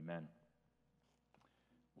Amen.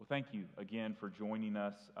 Well, thank you again for joining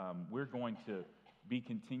us. We're going to be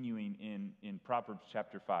continuing in Proverbs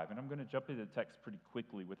chapter 5, and I'm going to jump into the text pretty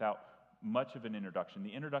quickly without much of an introduction.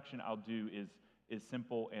 The introduction I'll do is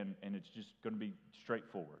simple, and it's just going to be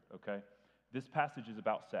straightforward, okay? This passage is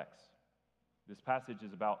about sex. This passage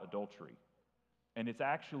is about adultery, and it's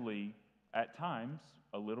actually, at times,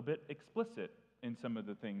 a little bit explicit in some of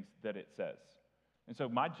the things that it says. And so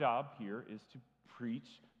my job here is to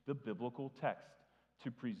preach the biblical text, to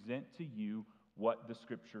present to you what the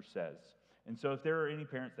Scripture says. And so if there are any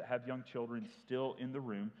parents that have young children still in the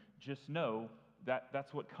room, just know that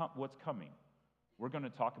that's what's coming. We're going to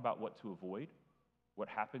talk about what to avoid, what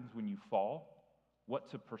happens when you fall, what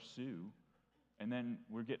to pursue, and then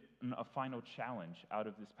we're getting a final challenge out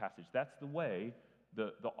of this passage. That's the way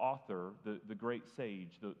the author, the great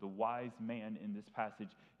sage, the wise man in this passage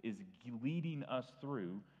is leading us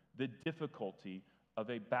through the difficulty of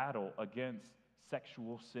a battle against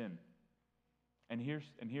sexual sin. And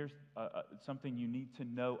here's something you need to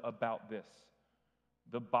know about this.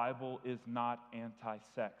 The Bible is not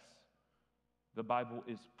anti-sex. The Bible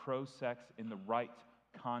is pro-sex in the right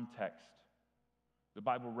context. The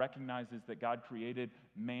Bible recognizes that God created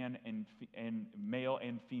man and male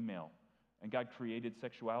and female. And God created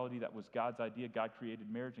sexuality. That was God's idea. God created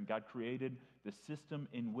marriage, and God created the system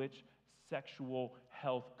in which sexual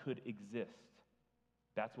health could exist.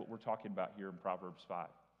 That's what we're talking about here in Proverbs 5.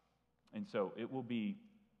 And so it will be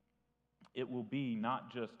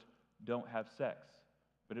not just don't have sex,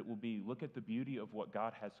 but it will be look at the beauty of what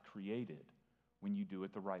God has created when you do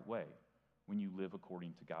it the right way, when you live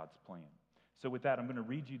according to God's plan. So with that, I'm going to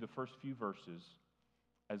read you the first few verses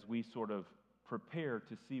as we sort of prepare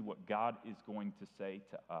to see what God is going to say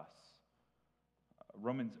to us.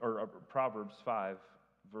 Proverbs 5,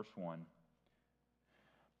 verse 1.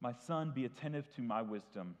 My son, be attentive to my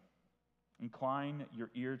wisdom. Incline your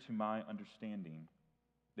ear to my understanding,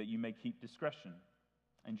 that you may keep discretion,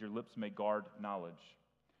 and your lips may guard knowledge.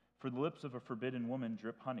 For the lips of a forbidden woman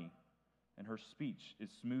drip honey, and her speech is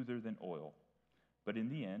smoother than oil. But in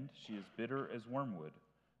the end she is bitter as wormwood,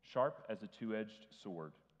 sharp as a two-edged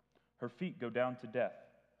sword. Her feet go down to death.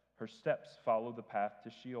 Her steps follow the path to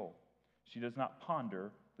Sheol. She does not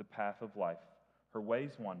ponder the path of life. Her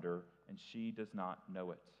ways wander, and she does not know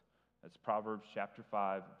it. That's Proverbs chapter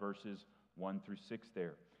 5, verses 1 through 6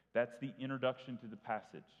 there. That's the introduction to the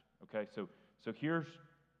passage. Okay, so here's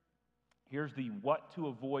the what to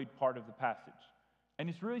avoid part of the passage. And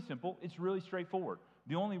it's really simple. It's really straightforward.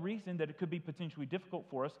 The only reason that it could be potentially difficult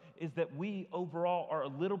for us is that we overall are a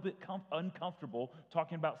little bit uncomfortable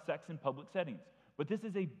talking about sex in public settings. But this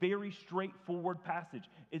is a very straightforward passage.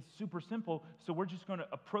 It's super simple, so we're just going to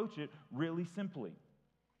approach it really simply.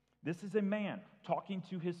 This is a man talking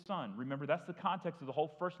to his son. Remember, that's the context of the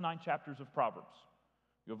whole first 9 chapters of Proverbs.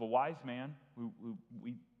 You have a wise man, who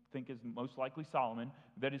we think is most likely Solomon,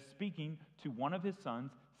 that is speaking to one of his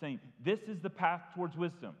sons, saying, this is the path towards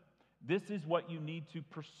wisdom. This is what you need to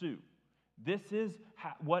pursue. This is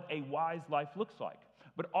what a wise life looks like.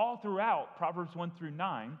 But all throughout Proverbs 1 through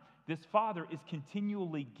 9, this father is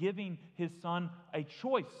continually giving his son a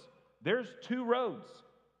choice. There's 2 roads,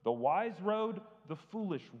 the wise road, the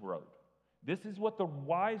foolish road. This is what the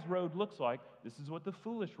wise road looks like. This is what the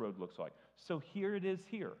foolish road looks like. So here it is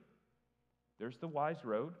here. There's the wise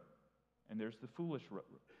road, and there's the foolish road.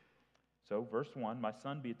 So verse 1, my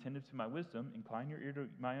son, be attentive to my wisdom, incline your ear to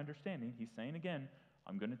my understanding. He's saying again,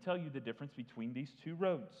 I'm going to tell you the difference between these 2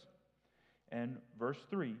 roads. And verse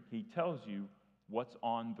 3, he tells you what's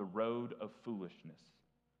on the road of foolishness.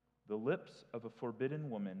 The lips of a forbidden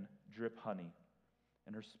woman drip honey,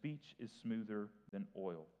 and her speech is smoother than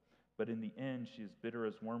oil. But in the end she is bitter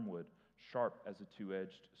as wormwood, sharp as a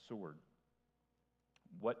two-edged sword.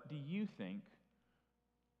 What do you think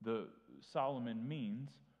the Solomon means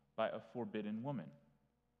by a forbidden woman?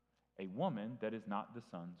 A woman that is not the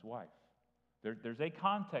son's wife. There's a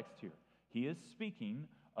context here. He is speaking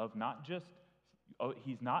of not just,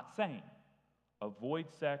 he's not saying avoid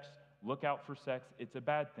sex, look out for sex, it's a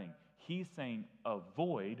bad thing. He's saying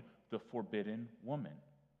avoid the forbidden woman.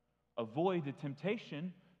 Avoid the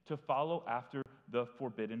temptation to follow after the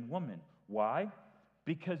forbidden woman. Why?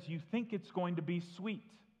 Because you think it's going to be sweet.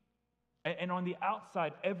 And on the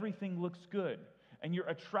outside, everything looks good. And you're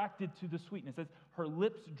attracted to the sweetness. It says, her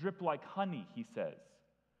lips drip like honey, he says.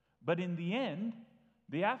 But in the end,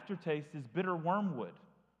 the aftertaste is bitter wormwood.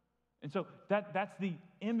 And so that's the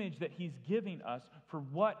image that he's giving us for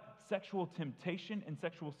what sexual temptation and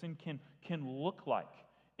sexual sin can look like.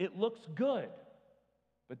 It looks good,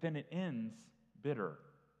 but then it ends bitter.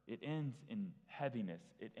 It ends in heaviness.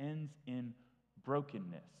 It ends in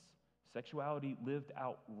brokenness, sexuality lived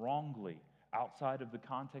out wrongly outside of the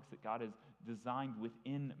context that God has designed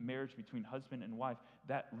within marriage between husband and wife,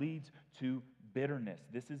 that leads to bitterness.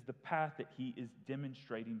 This is the path that he is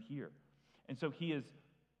demonstrating here. And so he is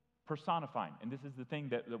personifying, and this is the thing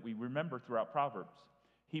that we remember throughout Proverbs.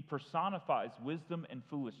 He personifies wisdom and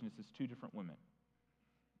foolishness as two different women.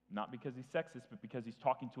 Not because he's sexist, but because he's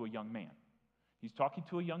talking to a young man. He's talking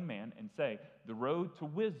to a young man and say, the road to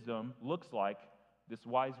wisdom looks like this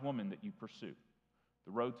wise woman that you pursue.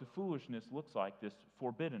 The road to foolishness looks like this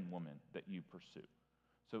forbidden woman that you pursue.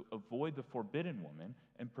 So avoid the forbidden woman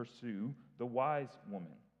and pursue the wise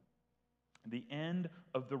woman. The end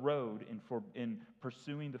of the road in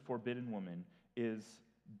pursuing the forbidden woman is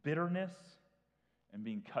bitterness and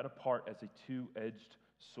being cut apart as a two-edged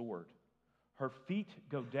sword. Her feet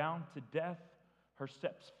go down to death. Her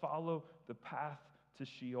steps follow the path to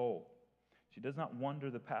Sheol. She does not wander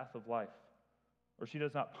the path of life. Or she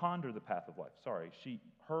does not ponder the path of life.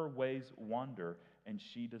 Her ways wander, and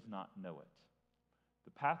she does not know it.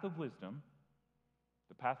 The path of wisdom,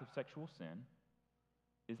 the path of sexual sin,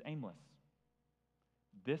 is aimless.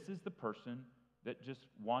 This is the person that just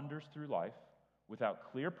wanders through life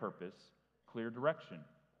without clear purpose, clear direction.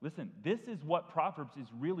 Listen, this is what Proverbs is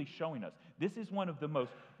really showing us. This is one of the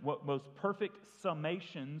most perfect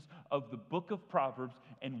summations of the book of Proverbs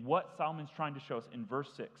and what Solomon's trying to show us in verse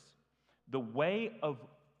 6. The way of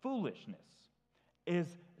foolishness is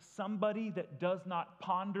somebody that does not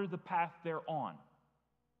ponder the path they're on,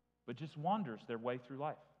 but just wanders their way through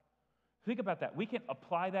life. Think about that. We can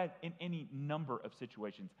apply that in any number of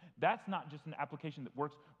situations. That's not just an application that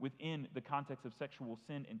works within the context of sexual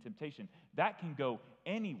sin and temptation. That can go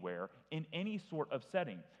anywhere in any sort of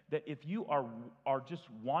setting. That if you are just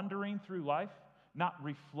wandering through life, not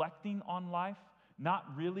reflecting on life, not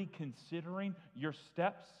really considering your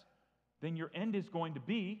steps, then your end is going to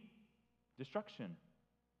be destruction,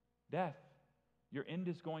 death. Your end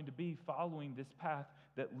is going to be following this path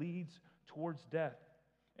that leads towards death.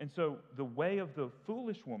 And so the way of the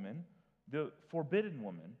foolish woman, the forbidden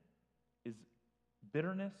woman, is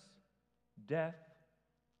bitterness, death,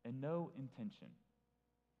 and no intention.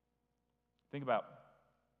 Think about,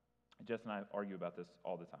 Jess and I argue about this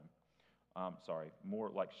all the time.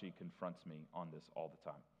 More like she confronts me on this all the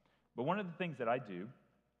time. But one of the things that I do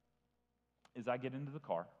is I get into the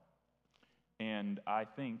car, and I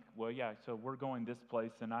think, so we're going this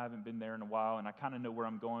place, and I haven't been there in a while, and I kind of know where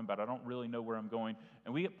I'm going, but I don't really know where I'm going.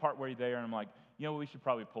 And we get partway there, and I'm like, we should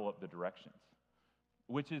probably pull up the directions,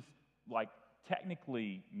 which is like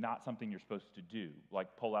technically not something you're supposed to do, like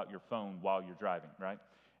pull out your phone while you're driving, right?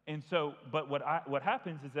 And so, but what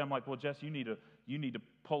happens is that I'm like, well, Jess, you need to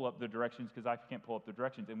pull up the directions because I can't pull up the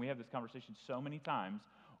directions. And we have this conversation so many times.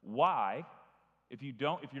 Why? If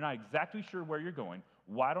you're not exactly sure where you're going,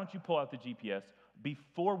 why don't you pull out the GPS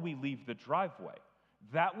before we leave the driveway?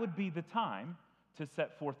 That would be the time to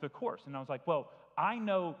set forth the course. And I was like, well, I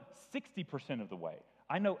know 60% of the way.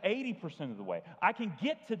 I know 80% of the way. I can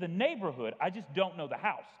get to the neighborhood, I just don't know the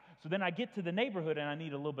house. So then I get to the neighborhood and I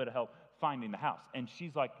need a little bit of help finding the house. And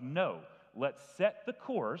she's like, no, let's set the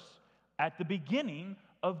course at the beginning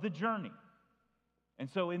of the journey. And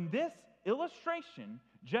so in this illustration,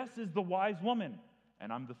 Jess is the wise woman,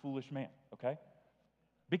 and I'm the foolish man, okay?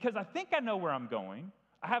 Because I think I know where I'm going.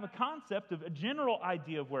 I have a concept of a general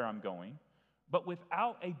idea of where I'm going, but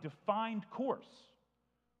without a defined course,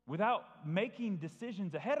 without making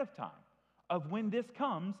decisions ahead of time of when this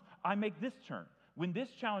comes, I make this turn. When this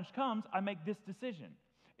challenge comes, I make this decision.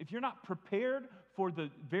 If you're not prepared for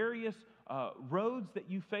the various roads that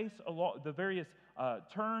you face along the various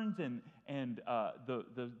turns and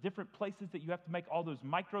the different places that you have to make all those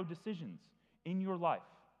micro decisions in your life,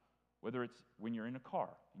 whether it's when you're in a car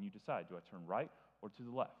and you decide, do I turn right or to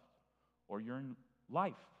the left? Or you're in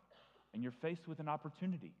life and you're faced with an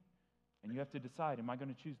opportunity and you have to decide, am I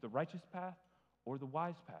going to choose the righteous path or the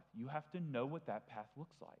wise path? You have to know what that path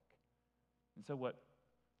looks like. And so what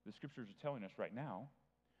the scriptures are telling us right now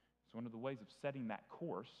is one of the ways of setting that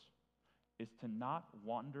course is to not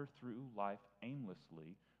wander through life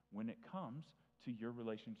aimlessly when it comes to your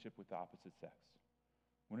relationship with the opposite sex.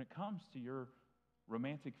 When it comes to your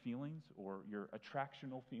romantic feelings or your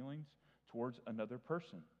attractional feelings towards another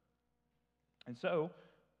person. And so,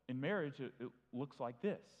 in marriage, it looks like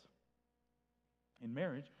this. In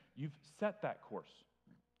marriage, you've set that course.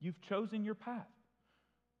 You've chosen your path.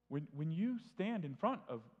 When you stand in front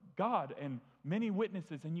of God and many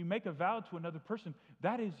witnesses and you make a vow to another person,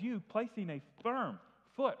 that is you placing a firm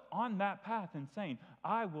foot on that path and saying,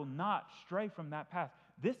 I will not stray from that path.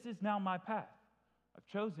 This is now my path. I've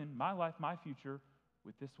chosen my life, my future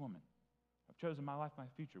with this woman. I've chosen my life, my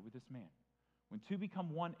future with this man. When two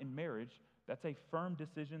become one in marriage, that's a firm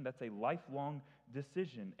decision. That's a lifelong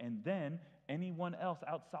decision. And then anyone else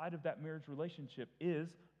outside of that marriage relationship is,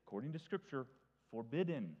 according to Scripture,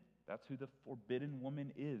 forbidden. That's who the forbidden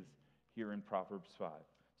woman is here in Proverbs 5.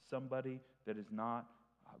 Somebody that is not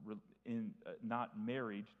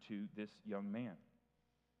married to this young man.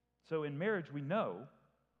 So in marriage, we know,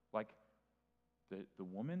 like, the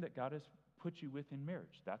woman that God has put you with in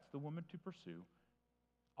marriage, that's the woman to pursue.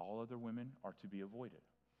 All other women are to be avoided.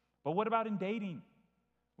 But what about in dating?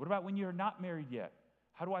 What about when you're not married yet?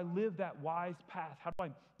 How do I live that wise path? How do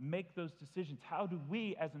I make those decisions? How do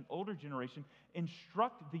we, as an older generation,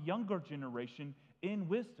 instruct the younger generation in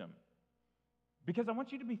wisdom? Because I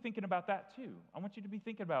want you to be thinking about that too. I want you to be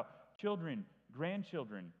thinking about children,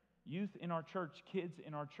 grandchildren, youth in our church, kids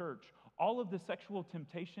in our church, all of the sexual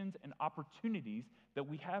temptations and opportunities that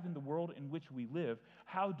we have in the world in which we live.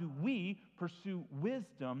 How do we pursue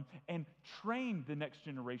wisdom and train the next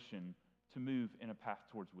generation to move in a path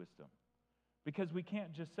towards wisdom? Because we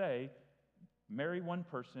can't just say, marry one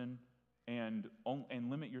person and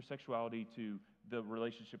limit your sexuality to the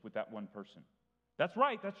relationship with that one person. That's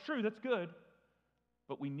right, that's true, that's good.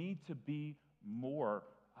 But we need to be more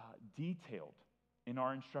detailed in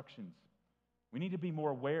our instructions. We need to be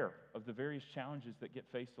more aware of the various challenges that get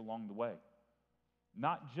faced along the way.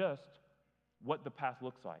 Not just what the path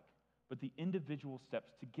looks like, but the individual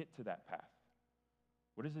steps to get to that path.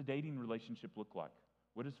 What does a dating relationship look like?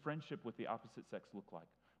 What does friendship with the opposite sex look like?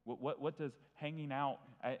 What does hanging out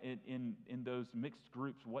in those mixed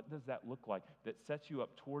groups, what does that look like that sets you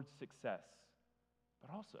up towards success?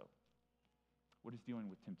 But also, what does dealing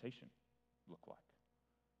with temptation look like?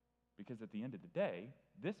 Because at the end of the day,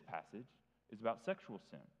 this passage is about sexual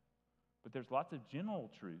sin. But there's lots of general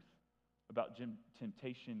truth about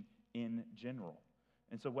temptation in general.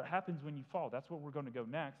 And so what happens when you fall? That's where we're going to go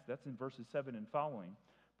next. That's in verses 7 and following.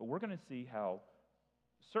 But we're going to see how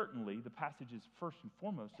certainly the passage is first and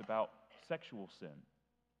foremost about sexual sin.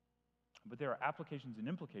 But there are applications and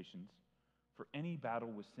implications for any battle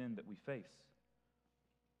with sin that we face.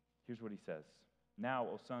 Here's what he says. Now,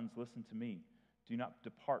 O sons, listen to me. Do not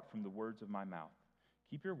depart from the words of my mouth.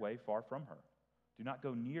 Keep your way far from her. Do not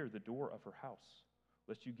go near the door of her house,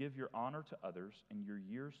 lest you give your honor to others and your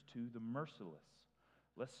years to the merciless.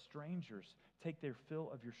 Lest strangers take their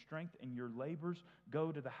fill of your strength and your labors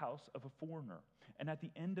go to the house of a foreigner. And at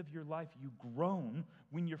the end of your life you groan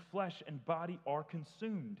when your flesh and body are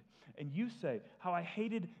consumed. And you say, how I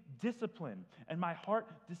hated discipline, and my heart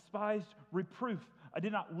despised reproof. I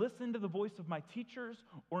did not listen to the voice of my teachers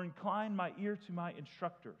or incline my ear to my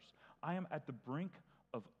instructors. I am at the brink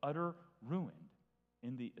of utter ruin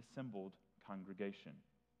in the assembled congregation.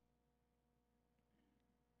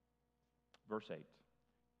 Verse 8.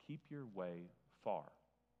 Keep your way far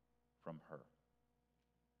from her.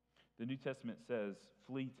 The New Testament says,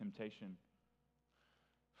 flee temptation,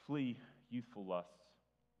 flee youthful lusts.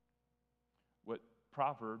 What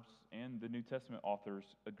Proverbs and the New Testament authors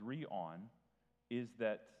agree on is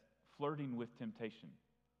that flirting with temptation,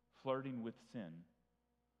 flirting with sin,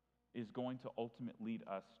 is going to ultimately lead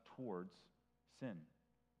us towards sin,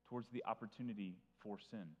 towards the opportunity for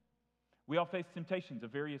sin. We all face temptations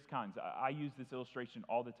of various kinds. I use this illustration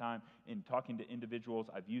all the time in talking to individuals.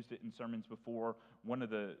 I've used it in sermons before. One of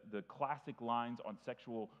the classic lines on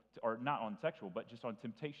sexual, or not on sexual, but just on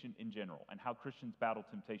temptation in general and how Christians battle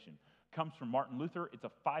temptation comes from Martin Luther. It's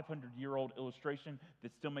a 500-year-old illustration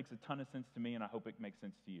that still makes a ton of sense to me, and I hope it makes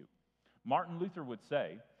sense to you. Martin Luther would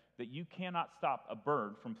say that you cannot stop a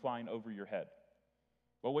bird from flying over your head.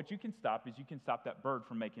 Well, what you can stop is you can stop that bird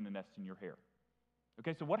from making a nest in your hair.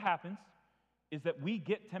 Okay, so what happens is that we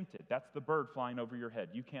get tempted. That's the bird flying over your head.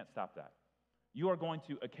 You can't stop that. You are going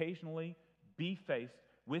to occasionally be faced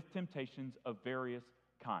with temptations of various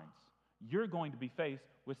kinds. You're going to be faced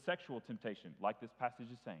with sexual temptation, like this passage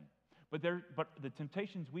is saying. But the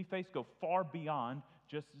temptations we face go far beyond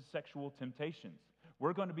just sexual temptations.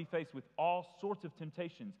 We're going to be faced with all sorts of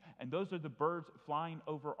temptations, and those are the birds flying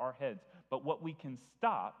over our heads. But what we can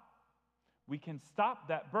stop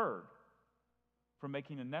that bird from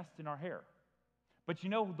making a nest in our hair. But you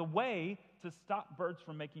know, the way to stop birds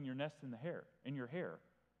from making your nest in your hair,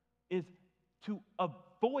 is to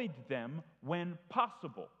avoid them when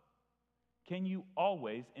possible. Can you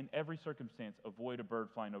always, in every circumstance, avoid a bird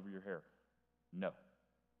flying over your hair? No.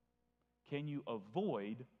 Can you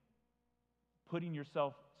avoid putting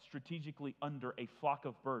yourself strategically under a flock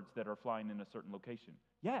of birds that are flying in a certain location?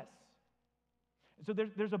 Yes. So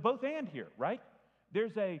there's a both and here, right?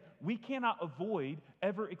 We cannot avoid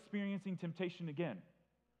ever experiencing temptation again.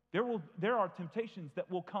 There are temptations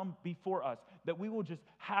that will come before us that we will just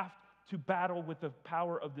have to battle with the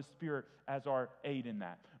power of the Spirit as our aid in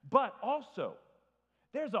that. But also,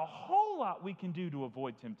 there's a whole lot we can do to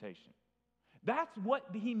avoid temptation. That's what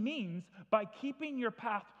he means by keeping your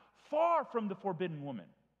path far from the forbidden woman.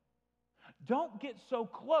 Don't get so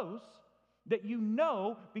close that you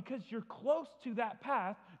know because you're close to that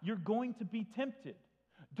path, you're going to be tempted.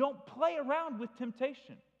 Don't play around with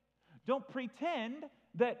temptation. Don't pretend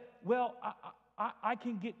that, well, I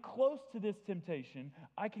can get close to this temptation.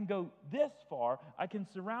 I can go this far. I can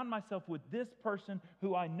surround myself with this person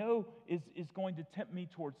who I know is going to tempt me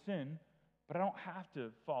towards sin, but I don't have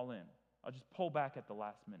to fall in. I'll just pull back at the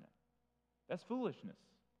last minute. That's foolishness.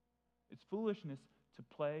 It's foolishness to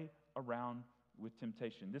play around with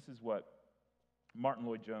temptation. This is what Martin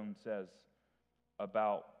Lloyd-Jones says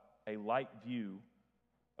about a light view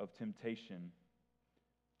of temptation.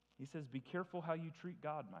 He says, be careful how you treat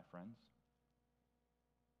God, my friends.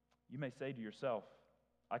 You may say to yourself,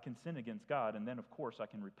 I can sin against God, and then, of course, I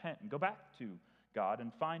can repent and go back to God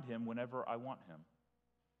and find Him whenever I want Him.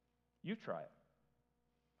 You try it.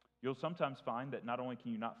 You'll sometimes find that not only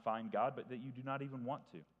can you not find God, but that you do not even want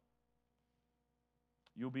to.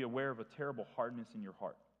 You'll be aware of a terrible hardness in your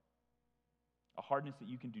heart, a hardness that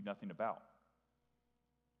you can do nothing about.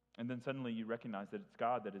 And then suddenly you recognize that it's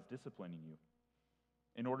God that is disciplining you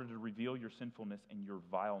in order to reveal your sinfulness and your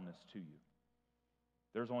vileness to you.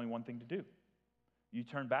 There's only one thing to do. You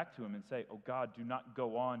turn back to Him and say, oh God, do not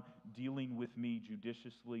go on dealing with me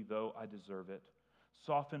judiciously, though I deserve it.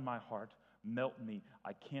 Soften my heart, melt me.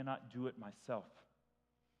 I cannot do it myself.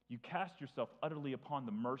 You cast yourself utterly upon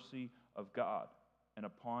the mercy of God and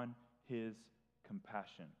upon His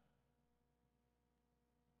compassion.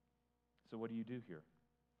 So what do you do here?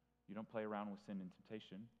 You don't play around with sin and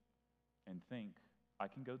temptation and think, I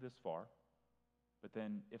can go this far, but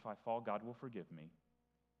then if I fall, God will forgive me.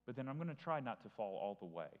 But then I'm going to try not to fall all the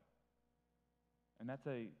way. And that's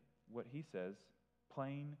what he says,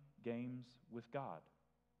 playing games with God.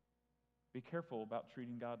 Be careful about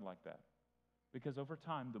treating God like that. Because over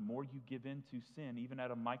time, the more you give in to sin, even at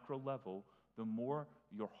a micro level, the more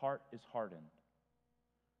your heart is hardened.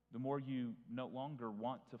 The more you no longer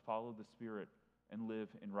want to follow the Spirit and live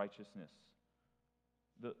in righteousness.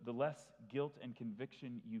 The less guilt and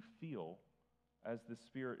conviction you feel as the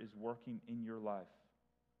Spirit is working in your life.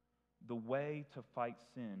 The way to fight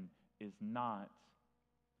sin is not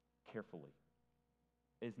carefully,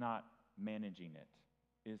 is not managing it,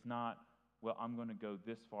 is not, well, I'm going to go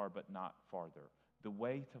this far but not farther. The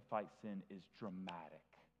way to fight sin is dramatic.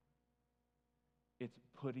 It's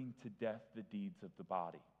putting to death the deeds of the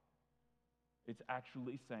body. It's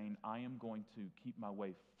actually saying, I am going to keep my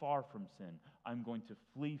way far from sin. I'm going to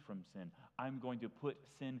flee from sin. I'm going to put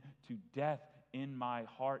sin to death in my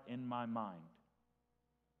heart, in my mind.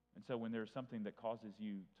 And so when there's something that causes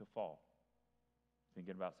you to fall,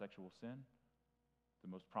 thinking about sexual sin, the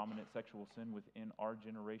most prominent sexual sin within our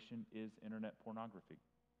generation is internet pornography.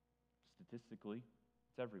 Statistically,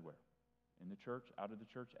 it's everywhere. In the church, out of the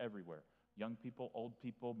church, everywhere. Young people, old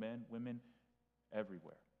people, men, women,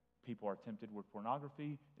 everywhere. People are tempted with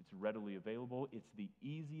pornography. It's readily available. It's the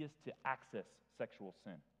easiest to access sexual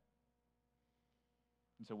sin.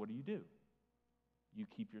 And so what do? You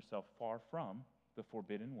keep yourself far from the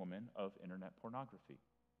forbidden woman of internet pornography.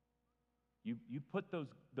 You put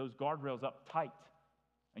those guardrails up tight,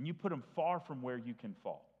 and you put them far from where you can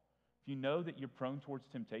fall. If you know that you're prone towards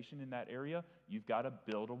temptation in that area, you've got to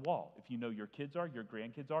build a wall. If you know your kids are, your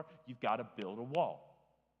grandkids are, you've got to build a wall.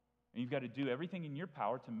 And you've got to do everything in your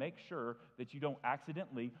power to make sure that you don't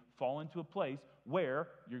accidentally fall into a place where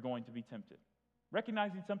you're going to be tempted.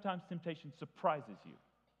 Recognizing sometimes temptation surprises you,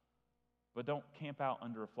 but don't camp out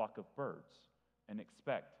under a flock of birds and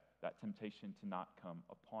expect that temptation to not come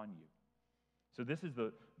upon you. So this is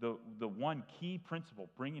the one key principle,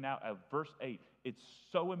 bringing out of verse 8. It's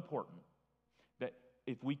so important that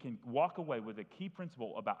if we can walk away with a key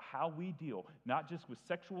principle about how we deal, not just with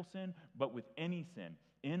sexual sin, but with any sin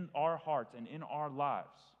in our hearts and in our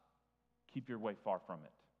lives, keep your way far from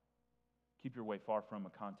it. Keep your way far from a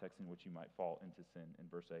context in which you might fall into sin in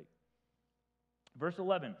verse 8. Verse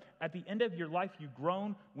 11, at the end of your life you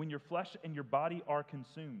groan when your flesh and your body are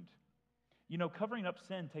consumed. You know, covering up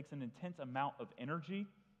sin takes an intense amount of energy.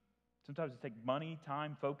 Sometimes it takes money,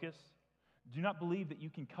 time, focus. Do not believe that you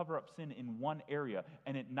can cover up sin in one area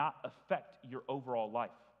and it not affect your overall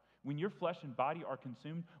life. When your flesh and body are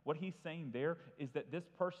consumed, what he's saying there is that this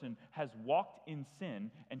person has walked in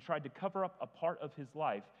sin and tried to cover up a part of his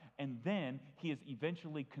life, and then he is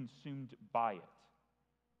eventually consumed by it.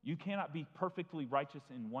 You cannot be perfectly righteous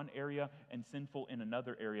in one area and sinful in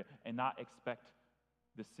another area and not expect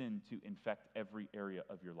the sin to infect every area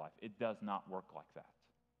of your life. It does not work like that.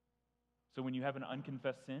 So when you have an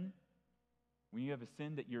unconfessed sin, when you have a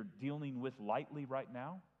sin that you're dealing with lightly right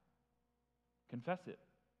now, confess it.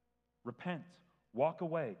 Repent. Walk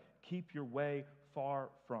away. Keep your way far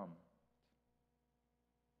from.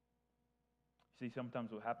 See,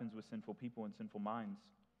 sometimes what happens with sinful people and sinful minds,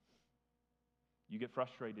 you get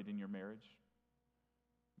frustrated in your marriage.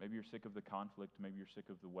 Maybe you're sick of the conflict. Maybe you're sick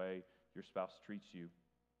of the way your spouse treats you.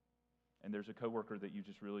 And there's a coworker that you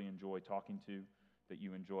just really enjoy talking to, that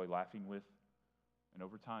you enjoy laughing with. And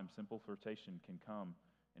over time, simple flirtation can come,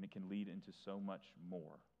 and it can lead into so much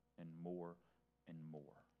more and more and more.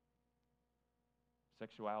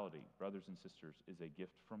 Sexuality, brothers and sisters, is a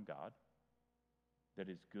gift from God that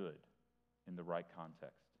is good in the right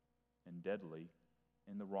context and deadly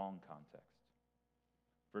in the wrong context.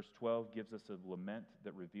 Verse 12 gives us a lament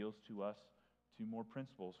that reveals to us two more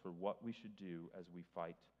principles for what we should do as we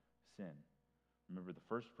fight sin. Remember, the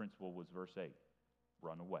first principle was verse 8,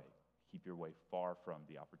 run away. Keep your way far from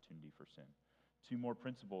the opportunity for sin. Two more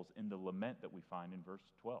principles in the lament that we find in verse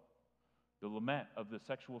 12. The lament of the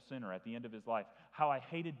sexual sinner at the end of his life, how I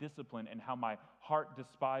hated discipline and how my heart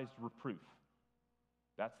despised reproof.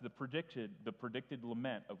 That's the predicted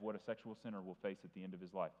lament of what a sexual sinner will face at the end of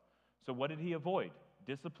his life. So what did he avoid?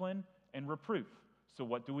 Discipline and reproof. So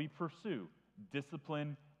what do we pursue?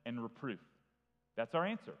 Discipline and reproof. That's our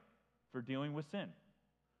answer for dealing with sin.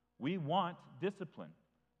 We want discipline.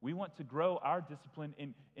 We want to grow our discipline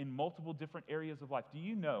in multiple different areas of life. Do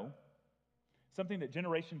you know something that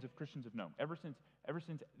generations of Christians have known? Ever since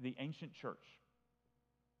the ancient church,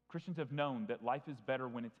 Christians have known that life is better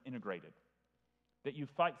when it's integrated. That you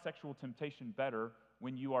fight sexual temptation better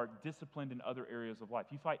when you are disciplined in other areas of life.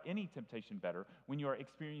 You fight any temptation better when you are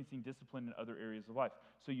experiencing discipline in other areas of life.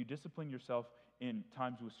 So you discipline yourself in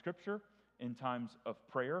times with Scripture, in times of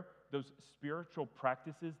prayer. Those spiritual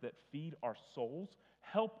practices that feed our souls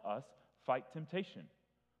help us fight temptation.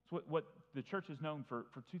 It's what the church has known for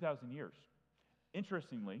 2,000 years.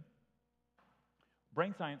 Interestingly,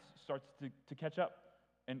 brain science starts to catch up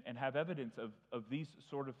and have evidence of these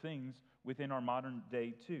sort of things within our modern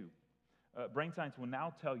day too. Brain science will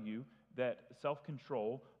now tell you that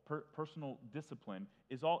self-control, personal discipline,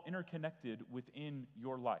 is all interconnected within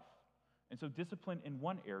your life. And so discipline in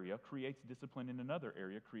one area creates discipline in another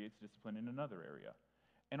area, creates discipline in another area.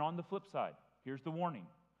 And on the flip side, here's the warning.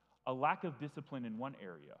 A lack of discipline in one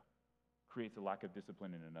area creates a lack of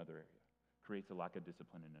discipline in another area, creates a lack of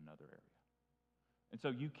discipline in another area. And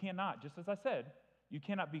so you cannot, just as I said, you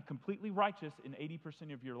cannot be completely righteous in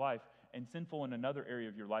 80% of your life and sinful in another area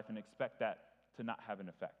of your life and expect that to not have an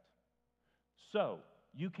effect. So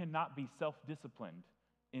you cannot be self-disciplined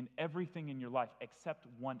in everything in your life except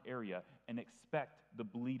one area and expect the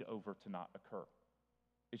bleed over to not occur.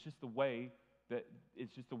 It's just the way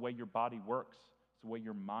your body works. It's the way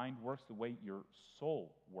your mind works, the way your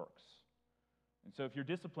soul works. And so if you're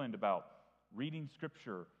disciplined about reading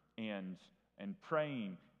Scripture and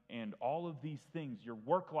praying and all of these things, your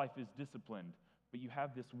work life is disciplined, but you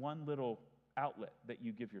have this one little outlet that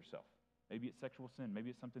you give yourself. Maybe it's sexual sin. Maybe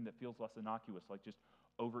it's something that feels less innocuous, like just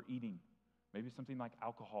overeating. Maybe it's something like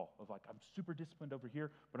alcohol, of like, I'm super disciplined over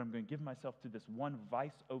here, but I'm going to give myself to this one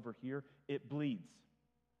vice over here. It bleeds.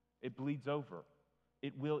 It bleeds over.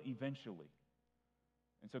 It will eventually.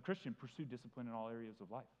 And so, Christian, pursue discipline in all areas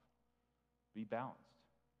of life. Be balanced.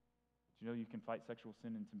 You know, you can fight sexual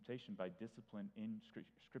sin and temptation by discipline in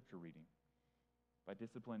Scripture reading, by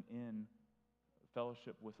discipline in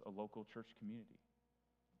fellowship with a local church community,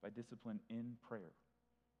 by discipline in prayer.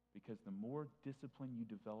 Because the more discipline you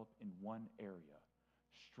develop in one area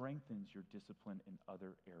strengthens your discipline in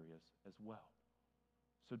other areas as well.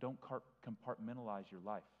 So don't compartmentalize your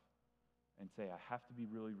life and say, I have to be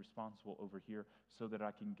really responsible over here so that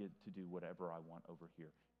I can get to do whatever I want over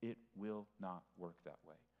here. It will not work that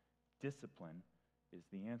way. Discipline is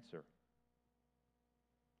the answer,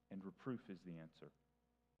 and reproof is the answer.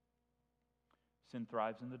 Sin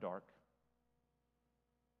thrives in the dark,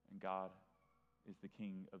 and God is the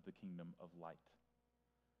King of the kingdom of light.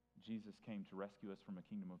 Jesus came to rescue us from a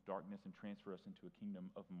kingdom of darkness and transfer us into a kingdom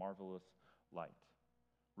of marvelous light.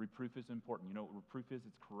 Reproof is important. You know what reproof is?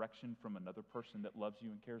 It's correction from another person that loves you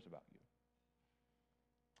and cares about you.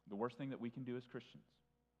 The worst thing that we can do as Christians,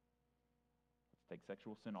 let's take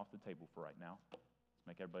sexual sin off the table for right now. Let's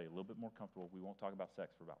make everybody a little bit more comfortable. We won't talk about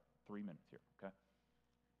sex for about 3 minutes here, okay?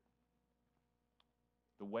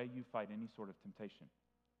 The way you fight any sort of temptation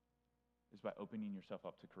is by opening yourself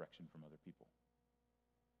up to correction from other people.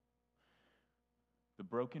 The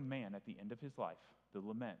broken man at the end of his life, the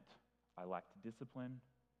lament, I lacked discipline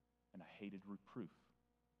and I hated reproof.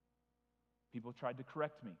 People tried to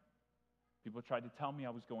correct me. People tried to tell me I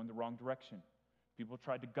was going the wrong direction. People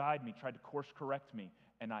tried to guide me, tried to course correct me,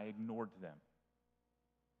 and I ignored them.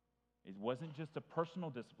 It wasn't just a personal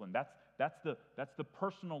discipline. That's the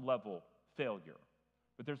personal level failure.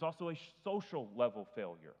 But there's also a social level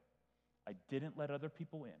failure. I didn't let other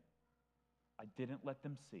people in. I didn't let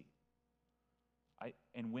them see.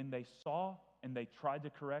 And when they saw and they tried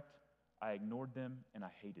to correct, I ignored them and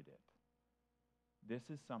I hated it. This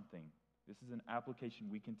is an application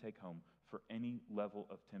we can take home for any level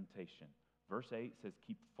of temptation. Verse 8 says,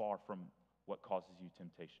 keep far from what causes you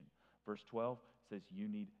temptation. Verse 12 says you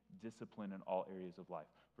need discipline in all areas of life.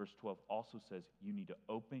 Verse 12 also says you need to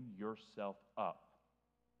open yourself up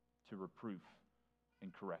to reproof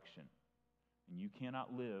and correction. And you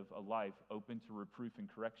cannot live a life open to reproof and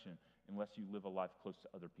correction unless you live a life close to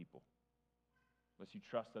other people. Unless you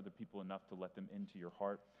trust other people enough to let them into your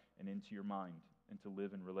heart and into your mind and to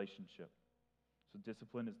live in relationship. So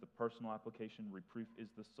discipline is the personal application. Reproof is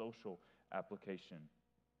the social application.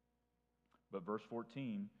 But verse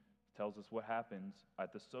 14 tells us what happens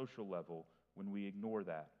at the social level when we ignore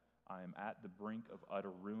that. I am at the brink of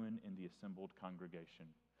utter ruin in the assembled congregation.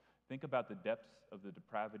 Think about the depths of the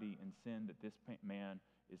depravity and sin that this man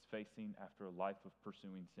is facing after a life of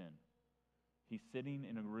pursuing sin. He's sitting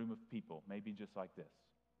in a room of people, maybe just like this.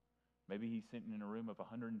 Maybe he's sitting in a room of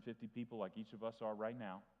 150 people like each of us are right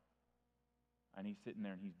now, and he's sitting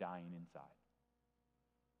there and he's dying inside.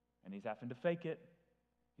 And he's having to fake it.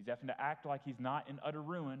 He's having to act like he's not in utter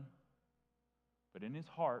ruin. But in his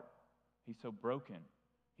heart, he's so broken,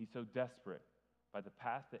 he's so desperate by the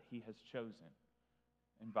path that he has chosen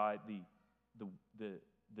and by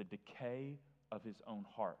the decay of his own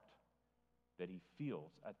heart that he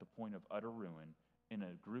feels at the point of utter ruin in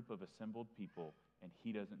a group of assembled people, and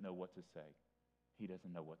he doesn't know what to say. He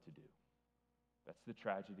doesn't know what to do. That's the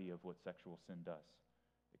tragedy of what sexual sin does.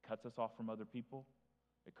 It cuts us off from other people.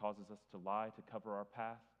 It causes us to lie to cover our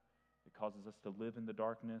path. It causes us to live in the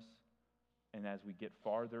darkness. And as we get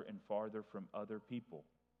farther and farther from other people,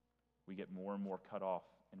 we get more and more cut off,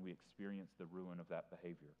 and we experience the ruin of that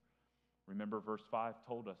behavior. Remember, verse 5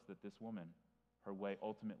 told us that this woman, her way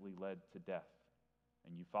ultimately led to death.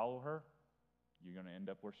 And you follow her, you're going to end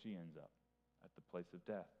up where she ends up, at the place of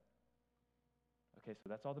death. Okay, so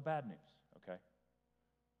that's all the bad news, okay?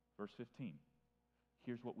 Verse 15.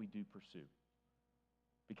 Here's what we do pursue.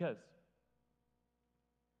 Because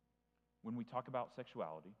when we talk about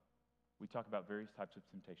sexuality, we talk about various types of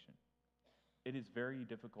temptation. It is very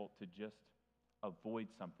difficult to just avoid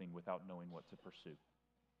something without knowing what to pursue.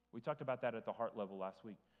 We talked about that at the heart level last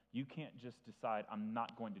week. You can't just decide, I'm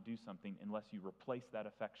not going to do something unless you replace that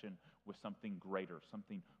affection with something greater,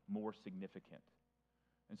 something more significant.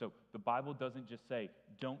 And so the Bible doesn't just say,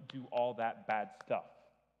 don't do all that bad stuff.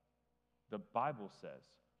 The Bible says,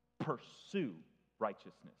 pursue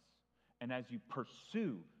righteousness. And as you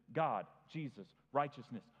pursue God, Jesus,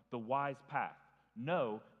 righteousness, the wise path,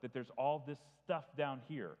 know that there's all this stuff down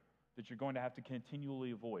here that you're going to have to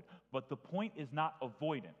continually avoid. But the point is not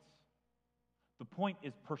avoidance. The point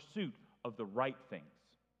is pursuit of the right things.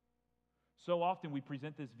 So often we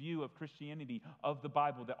present this view of Christianity, of the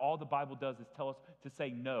Bible, that all the Bible does is tell us to say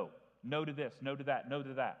no. No to this, no to that, no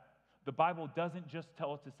to that. The Bible doesn't just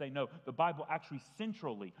tell us to say no. The Bible actually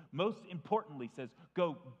centrally, most importantly, says,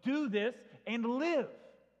 go do this and live.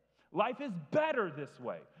 Life is better this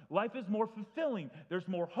way. Life is more fulfilling. There's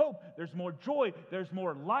more hope. There's more joy. There's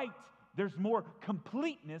more light. There's more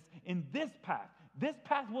completeness in this path. This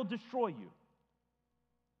path will destroy you.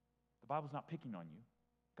 The Bible's not picking on you.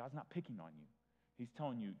 God's not picking on you. He's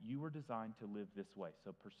telling you, you were designed to live this way,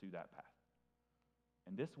 so pursue that path.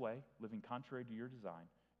 And this way, living contrary to your design,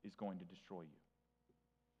 is going to destroy you.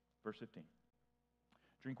 Verse 15.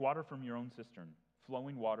 Drink water from your own cistern,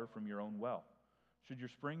 flowing water from your own well. Should your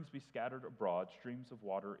springs be scattered abroad, streams of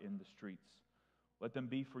water in the streets, let them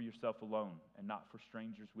be for yourself alone and not for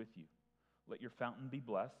strangers with you. Let your fountain be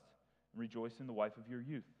blessed and rejoice in the wife of your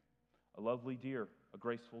youth, a lovely deer, a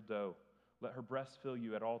graceful doe. Let her breast fill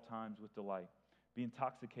you at all times with delight. Be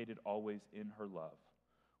intoxicated always in her love.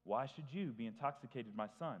 Why should you be intoxicated, my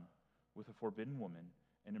son, with a forbidden woman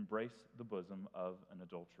and embrace the bosom of an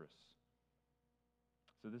adulteress?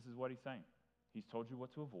 So this is what he's saying. He's told you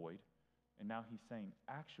what to avoid. And now he's saying,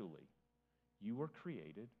 actually, you were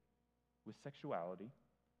created with sexuality.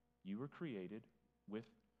 You were created with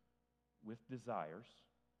desires.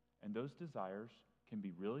 And those desires can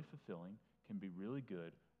be really fulfilling, can be really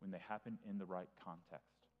good when they happen in the right context.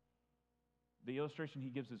 The illustration he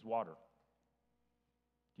gives is water.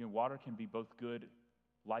 Water can be both good,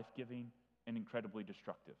 life-giving, and incredibly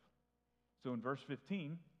destructive. So in verse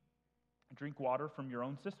 15, drink water from your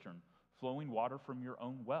own cistern, flowing water from your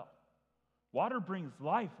own well. Water brings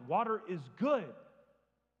life. Water is good.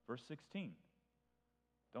 Verse 16,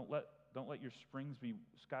 don't let your springs be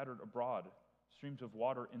scattered abroad, streams of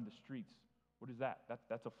water in the streets. What is that?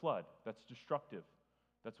 That's a flood. That's destructive.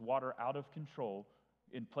 That's water out of control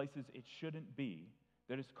in places it shouldn't be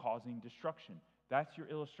that is causing destruction. That's your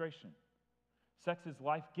illustration. Sex is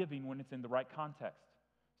life-giving when it's in the right context.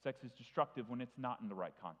 Sex is destructive when it's not in the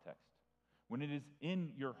right context. When it is in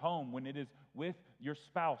your home, when it is with your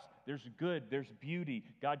spouse, there's good, there's beauty.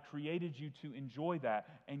 God created you to enjoy that.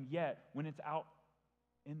 And yet, when it's out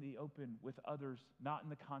in the open with others, not in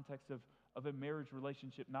the context of a marriage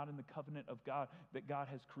relationship, not in the covenant of God that God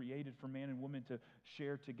has created for man and woman to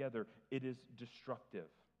share together, it is destructive.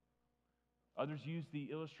 Others use the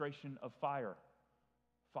illustration of fire.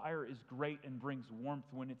 Fire is great and brings warmth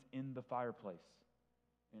when it's in the fireplace,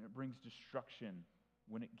 and it brings destruction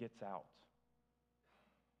when it gets out.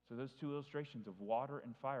 So those two illustrations of water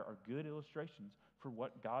and fire are good illustrations for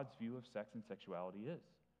what God's view of sex and sexuality is.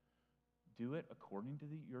 Do it according to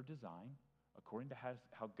your design, according to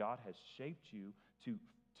how God has shaped you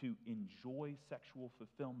to enjoy sexual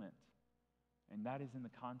fulfillment. And that is in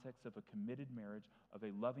the context of a committed marriage, of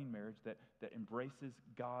a loving marriage that embraces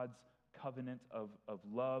God's covenant of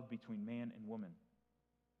love between man and woman.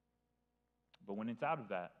 But when it's out of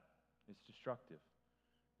that, it's destructive.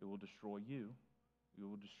 It will destroy you. It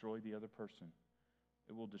will destroy the other person.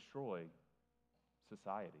 It will destroy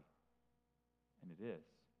society. And it is.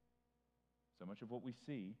 So much of what we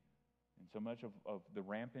see and so much of the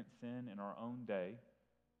rampant sin in our own day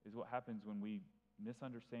is what happens when we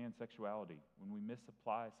misunderstand sexuality, when we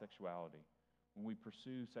misapply sexuality, when we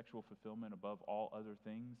pursue sexual fulfillment above all other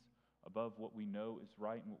things, above what we know is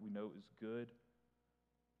right and what we know is good.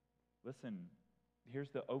 Listen, here's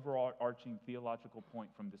the overarching theological point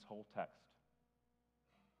from this whole text.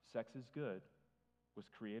 Sex is good, was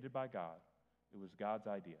created by God. It was God's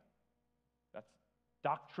idea. That's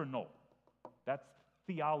doctrinal. That's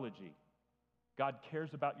theology. God cares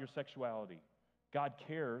about your sexuality. God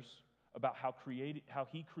cares about how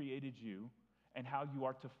He created you and how you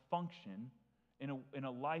are to function in a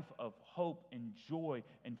life of hope and joy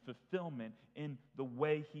and fulfillment in the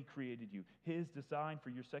way He created you. His design for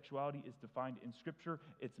your sexuality is defined in Scripture.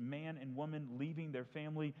 It's man and woman leaving their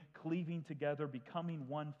family, cleaving together, becoming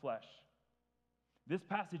one flesh. This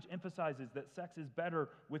passage emphasizes that sex is better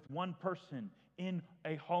with one person in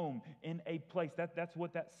a home, in a place. That's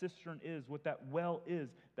what that cistern is, what that well is.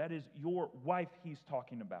 That is your wife he's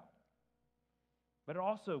talking about. But it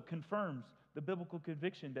also confirms the biblical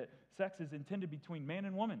conviction that sex is intended between man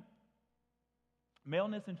and woman.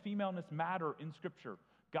 Maleness and femaleness matter in Scripture.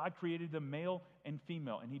 God created them male and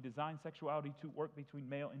female, and He designed sexuality to work between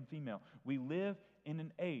male and female. We live in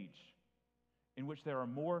an age in which there are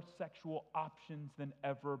more sexual options than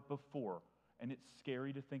ever before, and it's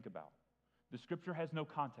scary to think about. The Scripture has no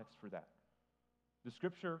context for that. The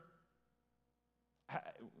Scripture,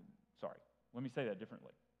 let me say that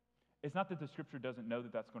differently. It's not that the Scripture doesn't know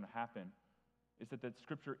that that's going to happen. It's that the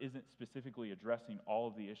Scripture isn't specifically addressing all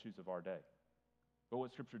of the issues of our day. But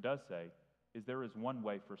what Scripture does say is there is one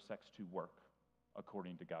way for sex to work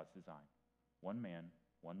according to God's design. One man,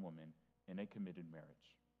 one woman, in a committed marriage.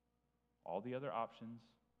 All the other options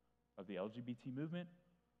of the LGBT movement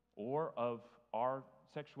or of our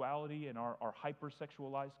sexuality and our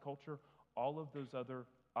hypersexualized culture, all of those other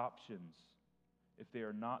options, if they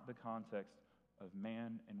are not the context of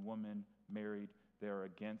man and woman married, they are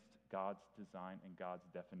against God's design and God's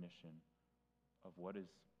definition of what is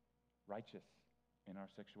righteous in our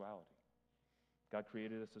sexuality. God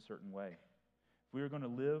created us a certain way. If we are going to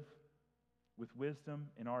live with wisdom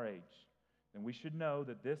in our age, then we should know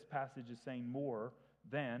that this passage is saying more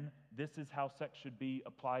than this is how sex should be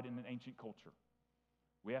applied in an ancient culture.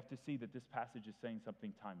 We have to see that this passage is saying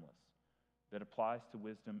something timeless that applies to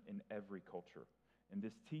wisdom in every culture. And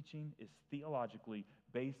this teaching is theologically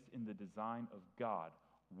based in the design of God,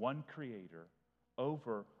 one creator,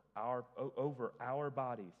 over our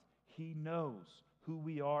bodies. He knows who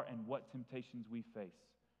we are and what temptations we face.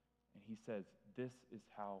 And He says, this is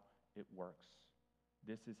how it works.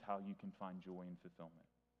 This is how you can find joy and fulfillment.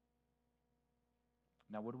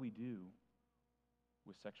 Now, what do we do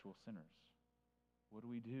with sexual sinners? What do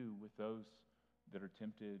we do with those that are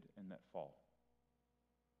tempted and that fall?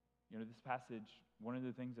 This passage, one of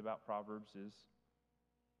the things about Proverbs is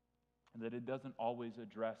that it doesn't always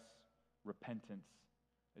address repentance.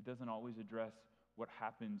 It doesn't always address what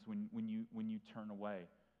happens when you turn away.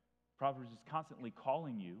 Proverbs is constantly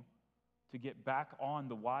calling you to get back on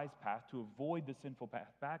the wise path, to avoid the sinful path,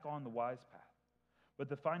 back on the wise path. But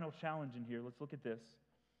the final challenge in here, let's look at this,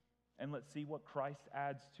 and let's see what Christ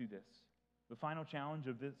adds to this. The final challenge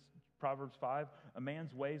of this, Proverbs 5, a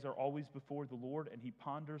man's ways are always before the Lord, and he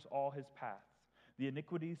ponders all his paths. The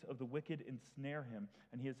iniquities of the wicked ensnare him,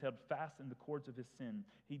 and he is held fast in the cords of his sin.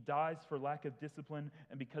 He dies for lack of discipline,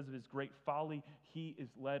 and because of his great folly, he is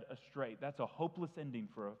led astray. That's a hopeless ending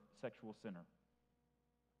for a sexual sinner.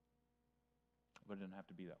 But it doesn't have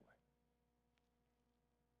to be that way.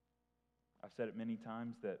 I've said it many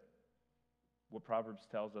times that what Proverbs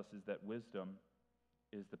tells us is that wisdom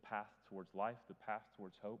is the path towards life, the path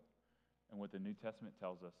towards hope. And what the New Testament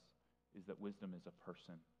tells us is that wisdom is a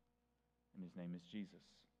person, and his name is Jesus.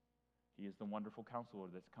 He is the wonderful counselor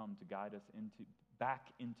that's come to guide us back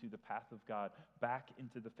into the path of God, back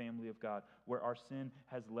into the family of God, where our sin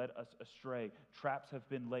has led us astray. Traps have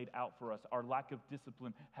been laid out for us. Our lack of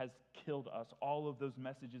discipline has killed us. All of those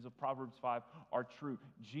messages of Proverbs 5 are true.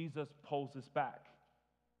 Jesus pulls us back.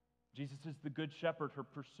 Jesus is the good shepherd who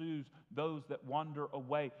pursues those that wander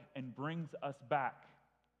away and brings us back.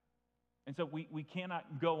 And so we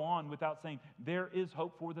cannot go on without saying there is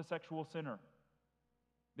hope for the sexual sinner.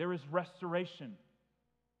 There is restoration.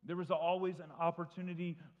 There is always an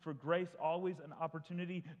opportunity for grace, always an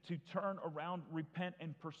opportunity to turn around, repent,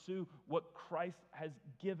 and pursue what Christ has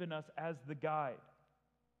given us as the guide.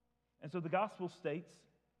 And so the gospel states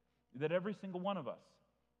that every single one of us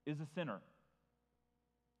is a sinner.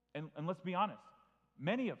 And let's be honest,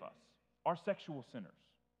 many of us are sexual sinners.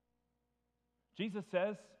 Jesus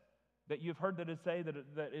says that you've heard that it say that it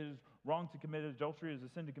is wrong to commit adultery, is a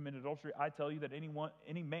sin to commit adultery. I tell you that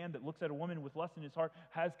any man that looks at a woman with lust in his heart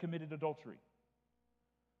has committed adultery.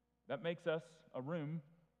 That makes us a room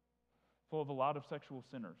full of a lot of sexual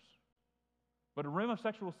sinners. But a room of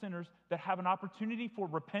sexual sinners that have an opportunity for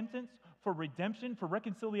repentance, for redemption, for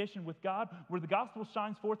reconciliation with God, where the gospel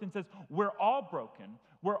shines forth and says, we're all broken,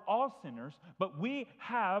 we're all sinners, but we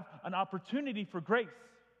have an opportunity for grace.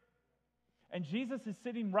 And Jesus is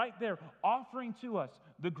sitting right there offering to us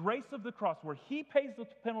the grace of the cross, where he pays the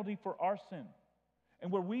penalty for our sin,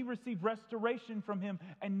 and where we receive restoration from him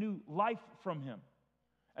and new life from him.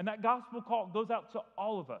 And that gospel call goes out to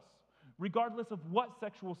all of us, regardless of what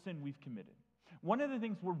sexual sin we've committed. One of the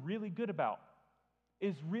things we're really good about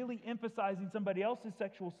is really emphasizing somebody else's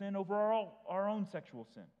sexual sin over our own sexual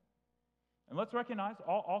sin. And let's recognize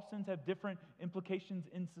all sins have different implications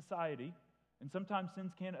in society, and sometimes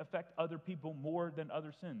sins can affect other people more than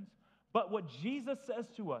other sins. But what Jesus says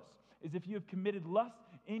to us is if you have committed lust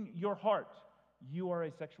in your heart, you are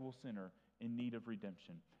a sexual sinner in need of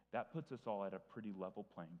redemption. That puts us all at a pretty level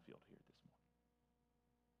playing field here this morning.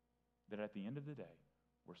 That at the end of the day,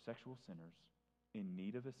 we're sexual sinners in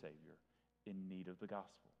need of a Savior, in need of the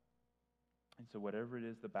gospel. And so whatever it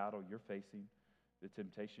is, the battle you're facing, the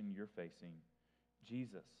temptation you're facing,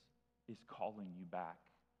 Jesus is calling you back.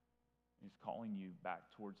 He's calling you back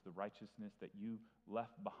towards the righteousness that you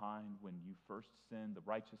left behind when you first sinned, the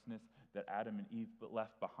righteousness that Adam and Eve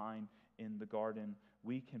left behind in the garden.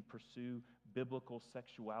 We can pursue biblical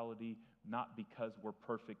sexuality not because we're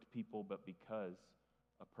perfect people, but because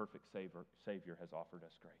a perfect Savior has offered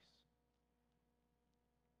us grace.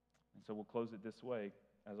 And so we'll close it this way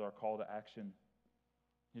as our call to action.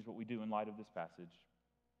 Here's what we do in light of this passage.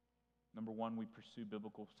 Number one, we pursue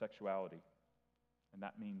biblical sexuality. And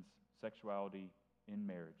that means sexuality in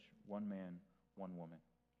marriage. One man, one woman.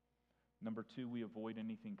 Number two, we avoid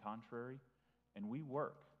anything contrary. And we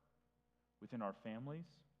work within our families,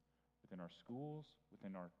 within our schools,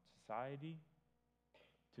 within our society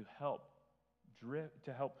to help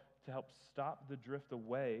stop the drift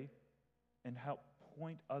away and help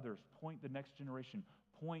point others, point the next generation,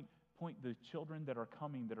 point the children that are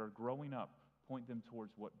coming, that are growing up, point them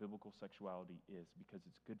towards what biblical sexuality is, because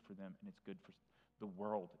it's good for them and it's good for the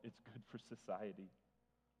world. It's good for society.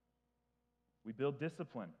 We build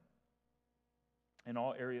discipline in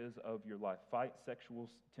all areas of your life. Fight sexual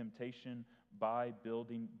temptation by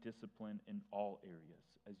building discipline in all areas.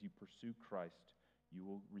 As you pursue Christ, you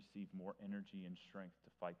will receive more energy and strength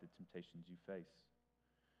to fight the temptations you face.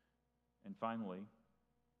 And finally,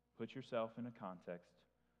 put yourself in a context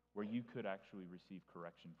where you could actually receive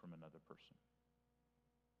correction from another person.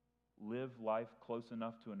 Live life close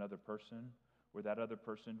enough to another person where that other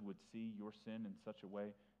person would see your sin in such a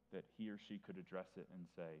way that he or she could address it and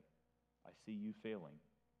say, I see you failing.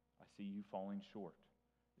 I see you falling short.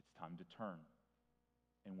 It's time to turn.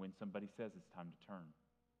 And when somebody says it's time to turn,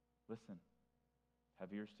 listen.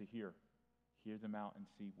 Have ears to hear. Hear them out and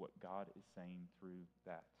see what God is saying through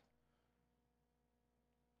that.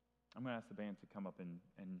 I'm going to ask the band to come up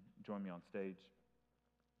and join me on stage.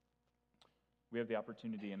 We have the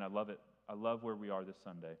opportunity, and I love it. I love where we are this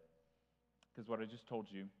Sunday. Because what I just told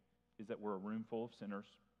you is that we're a room full of sinners,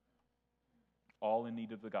 all in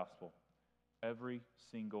need of the gospel. Every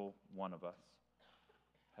single one of us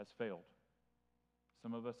has failed.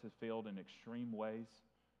 Some of us have failed in extreme ways,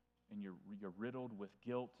 and you're riddled with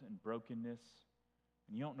guilt and brokenness,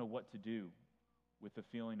 and you don't know what to do with the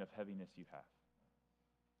feeling of heaviness you have.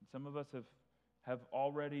 And some of us have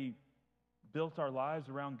already built our lives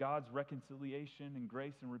around God's reconciliation and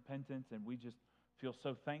grace and repentance, and we just feel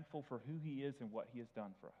so thankful for who He is and what He has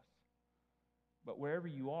done for us. But wherever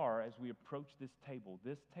you are, as we approach this table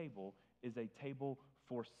is a table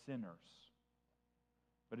for sinners.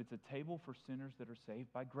 But it's a table for sinners that are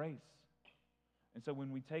saved by grace. And so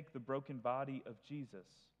when we take the broken body of Jesus,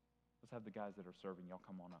 let's have the guys that are serving, y'all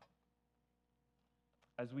come on up.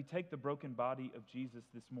 As we take the broken body of Jesus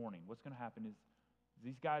this morning, what's going to happen is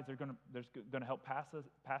these guys are going to help pass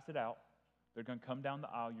it out. They're going to come down the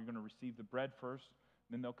aisle. You're going to receive the bread first.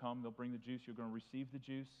 Then they'll bring the juice. You're going to receive the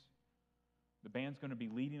juice. The band's going to be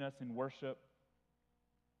leading us in worship.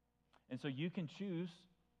 And so you can choose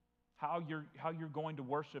how you're going to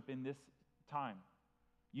worship in this time.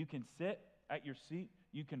 You can sit at your seat.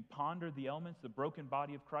 You can ponder the elements, the broken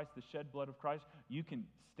body of Christ, the shed blood of Christ. You can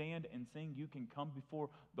stand and sing. You can come before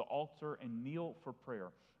the altar and kneel for prayer.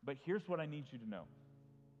 But here's what I need you to know.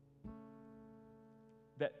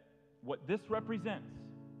 That what this represents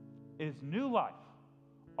is new life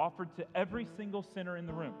offered to every single sinner in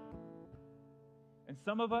the room. And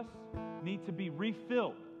some of us need to be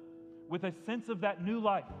refilled with a sense of that new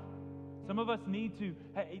life. Some of us need to,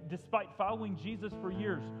 despite following Jesus for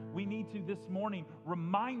years, we need to this morning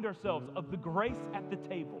remind ourselves of the grace at the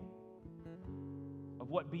table, of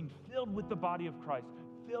what being filled with the body of Christ,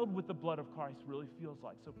 filled with the blood of Christ really feels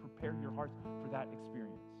like. So prepare your hearts for that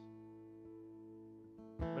experience.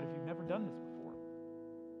 But if you've never done this before,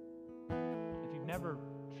 if you've never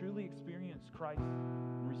truly experienced Christ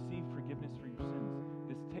and received forgiveness for your sins,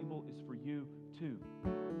 this table is for you too,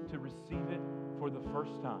 to receive it for the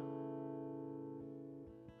first time.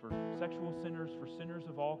 For sexual sinners, for sinners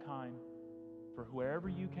of all kind, for wherever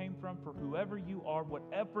you came from, for whoever you are,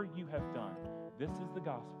 whatever you have done, this is the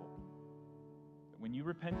gospel. That when you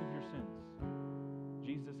repent of your sins,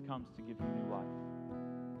 Jesus comes to give you new life.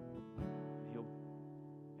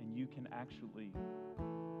 And you can actually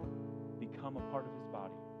become a part of His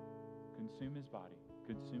body, consume His body,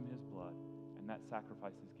 consume His blood, and that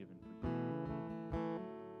sacrifice is given for you.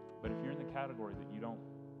 But if you're in the category that you don't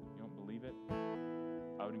believe it,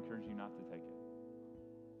 I would encourage you not to take it.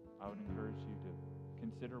 I would encourage you to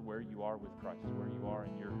consider where you are with Christ, where you are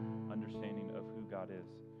in your understanding of who God is.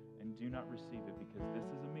 And do not receive it, because this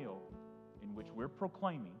is a meal in which we're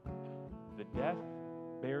proclaiming the death,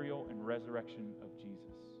 burial, and resurrection of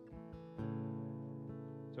Jesus.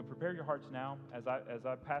 So prepare your hearts now as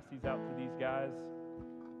I pass these out to these guys.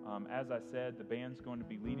 As I said, the band's going to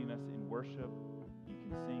be leading us in worship. You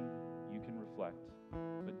can sing, you can reflect,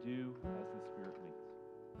 but do as the Spirit leads.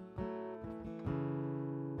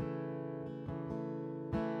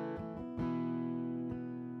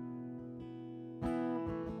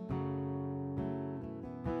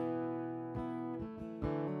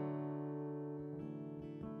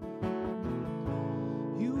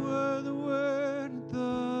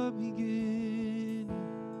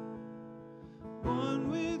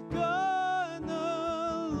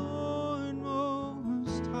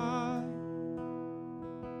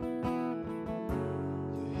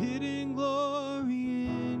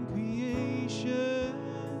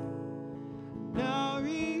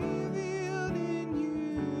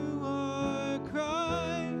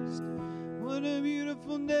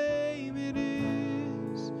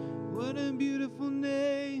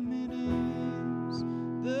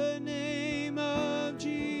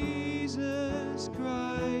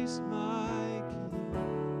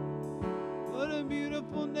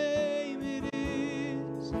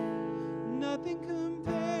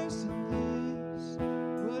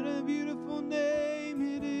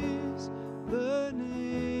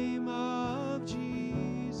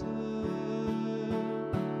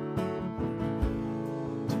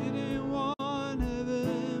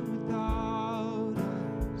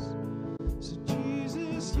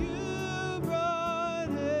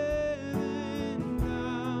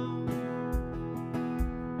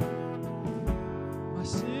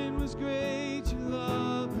 Sin was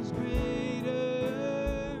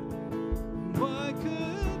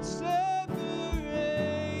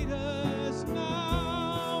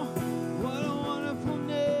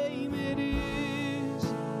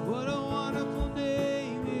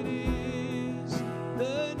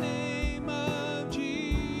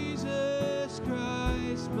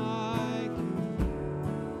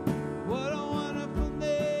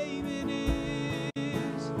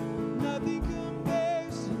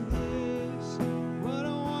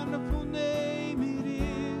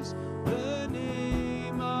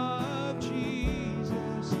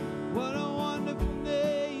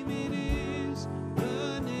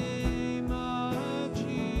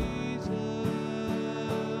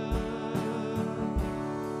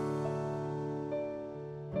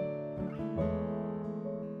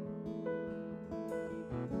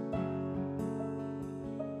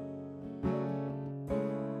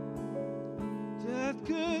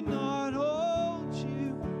could not hold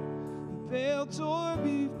you. The veil tore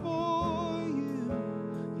before you.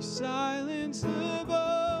 You silenced the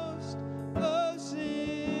boast of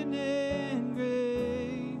sin and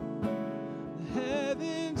grave. The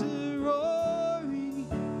heavens are roaring,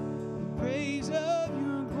 the praise of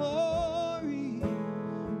your glory.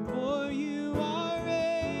 For you are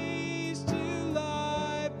raised to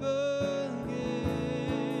life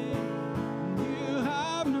again. You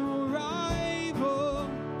have no rival,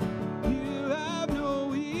 you have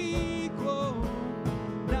no equal.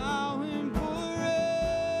 Now and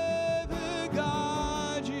forever,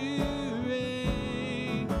 God, you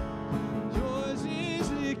reign. Yours is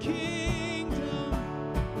the kingdom,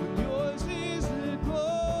 yours is the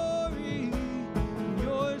glory,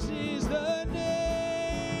 yours is the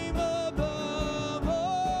name above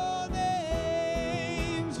all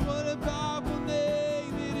names. What a powerful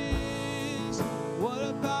name it is! What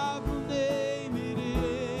a powerful name it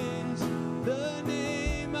is! The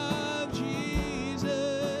name of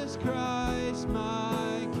Jesus Christ,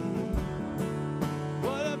 my King.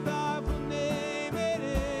 What a powerful name it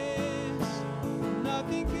is!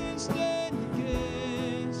 Nothing can stand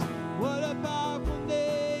against. What a powerful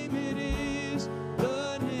name it is!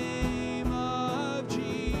 The name of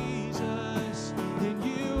Jesus. And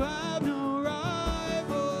you have no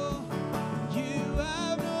rival, you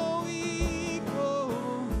have no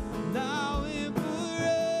equal. Now and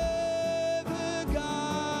forever,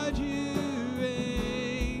 God, you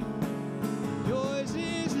reign. Yours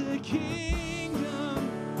is the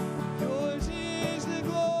kingdom, yours is the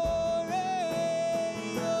glory,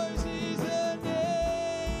 yours is the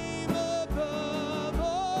name above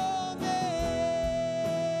all names.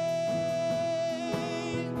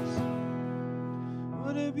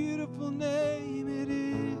 What a beautiful name it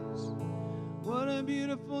is! What a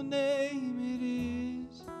beautiful name it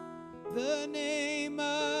is! The name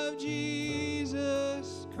of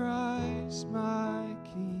Jesus Christ, my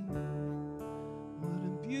King. What a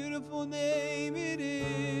beautiful name it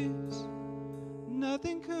is!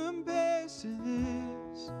 Nothing compares to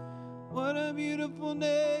this. What a beautiful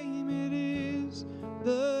name it is!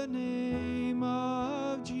 The name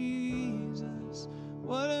of Jesus.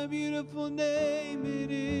 What a beautiful name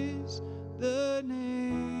it is! The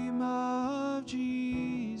name of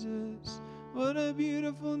Jesus. What a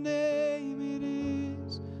beautiful name it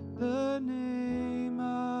is! The name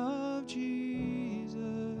of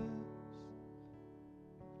Jesus.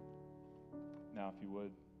 Now, if you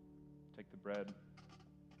would, take the bread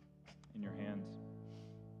in your hands.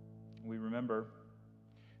 We remember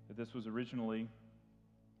that this was originally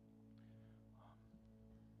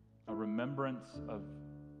a remembrance of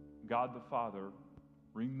God the Father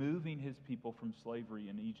removing his people from slavery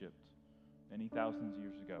in Egypt many thousands of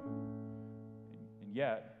years ago. And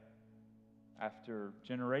yet, after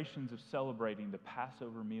generations of celebrating the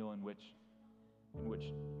Passover meal in which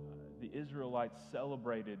the Israelites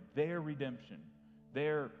celebrated their redemption,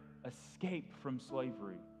 their escape from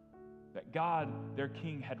slavery, that God, their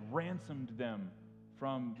king, had ransomed them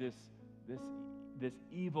from this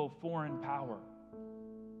evil foreign power.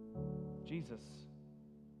 Jesus,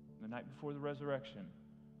 the night before the resurrection,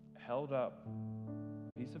 held up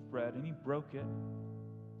a piece of bread and he broke it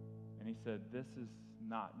and he said, "This is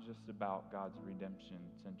not just about God's redemption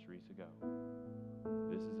centuries ago.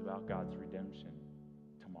 This is about God's redemption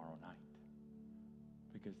tomorrow night.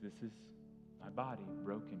 Because this is my body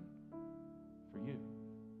broken for you."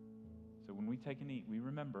 So when we take and eat, we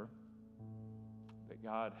remember that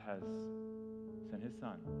God has sent his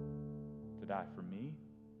Son to die for me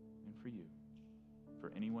and for you,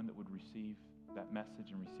 for anyone that would receive that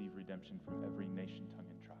message and receive redemption from every nation, tongue,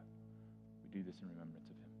 and tribe. We do this in remembrance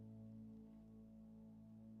of him.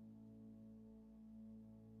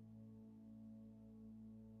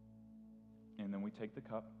 And then we take the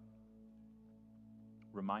cup,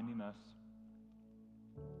 reminding us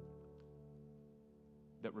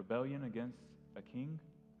that rebellion against a king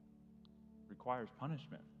requires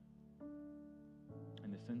punishment.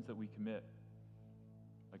 And the sins that we commit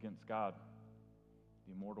against God,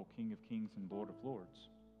 the immortal King of Kings and Lord of Lords,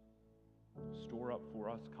 store up for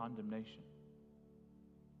us condemnation.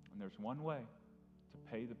 And there's one way to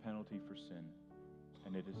pay the penalty for sin,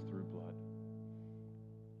 and it is through blood.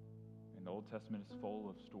 And the Old Testament is full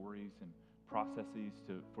of stories and processes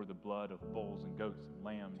for the blood of bulls and goats and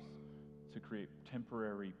lambs to create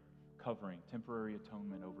temporary covering, temporary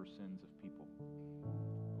atonement over sins of people.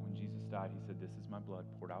 When Jesus died, he said, "This is my blood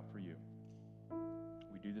poured out for you."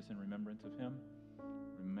 We do this in remembrance of him,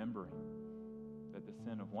 remembering that the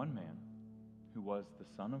sin of one man, who was the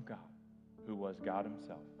Son of God, who was God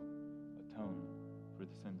himself, atoned for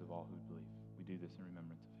the sins of all who believe. We do this in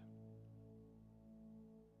remembrance of him.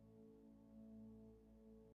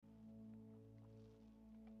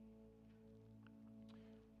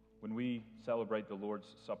 when we celebrate the Lord's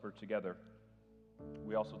Supper together,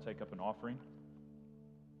 we also take up an offering.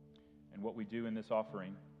 And what we do in this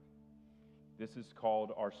offering, this is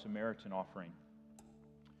called our Samaritan offering,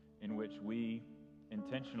 in which we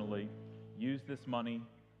intentionally use this money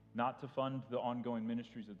not to fund the ongoing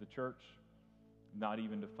ministries of the church, not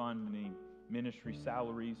even to fund any ministry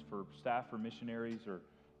salaries for staff or missionaries or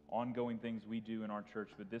ongoing things we do in our church,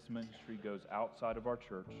 but this ministry goes outside of our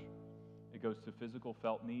church. It goes to physical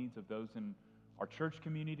felt needs of those in our church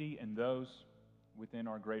community and those within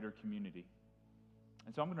our greater community.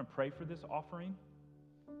 And so I'm going to pray for this offering,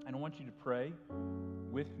 and I want you to pray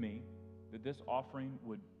with me that this offering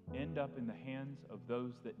would end up in the hands of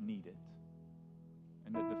those that need it,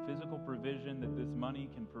 and that the physical provision that this money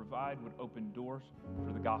can provide would open doors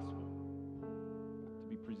for the gospel to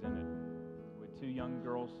be presented. We had 2 young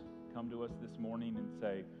girls come to us this morning and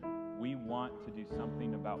say, we want to do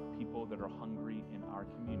something about people that are hungry in our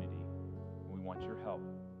community. We want your help.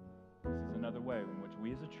 This is another way in which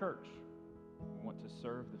we as a church want to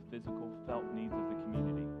serve the physical felt needs of the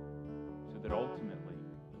community so that ultimately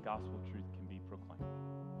the gospel truth can be proclaimed.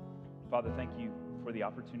 Father, thank you for the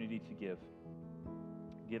opportunity to give.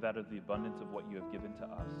 Give out of the abundance of what you have given to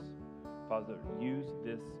us. Father, use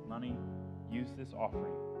this money, use this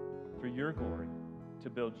offering for your glory to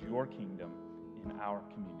build your kingdom in our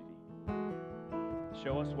community.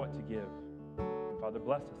 Show us what to give. And Father,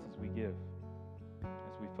 bless us as we give,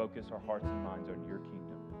 as we focus our hearts and minds on your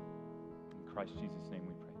kingdom. In Christ Jesus' name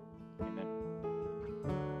we pray. Amen.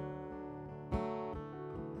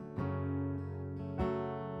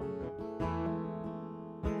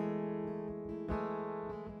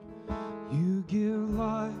 You give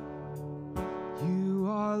life, you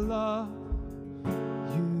are love,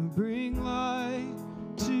 you bring light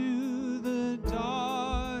to the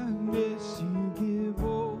darkness, you give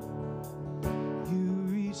hope, you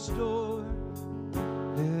restore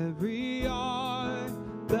every heart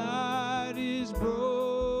that is broken.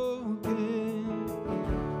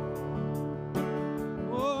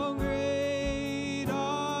 Oh, great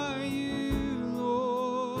are you,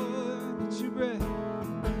 Lord. It's your breath.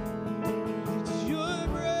 It's your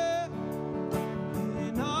breath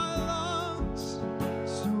in our lungs,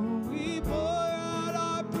 so we pour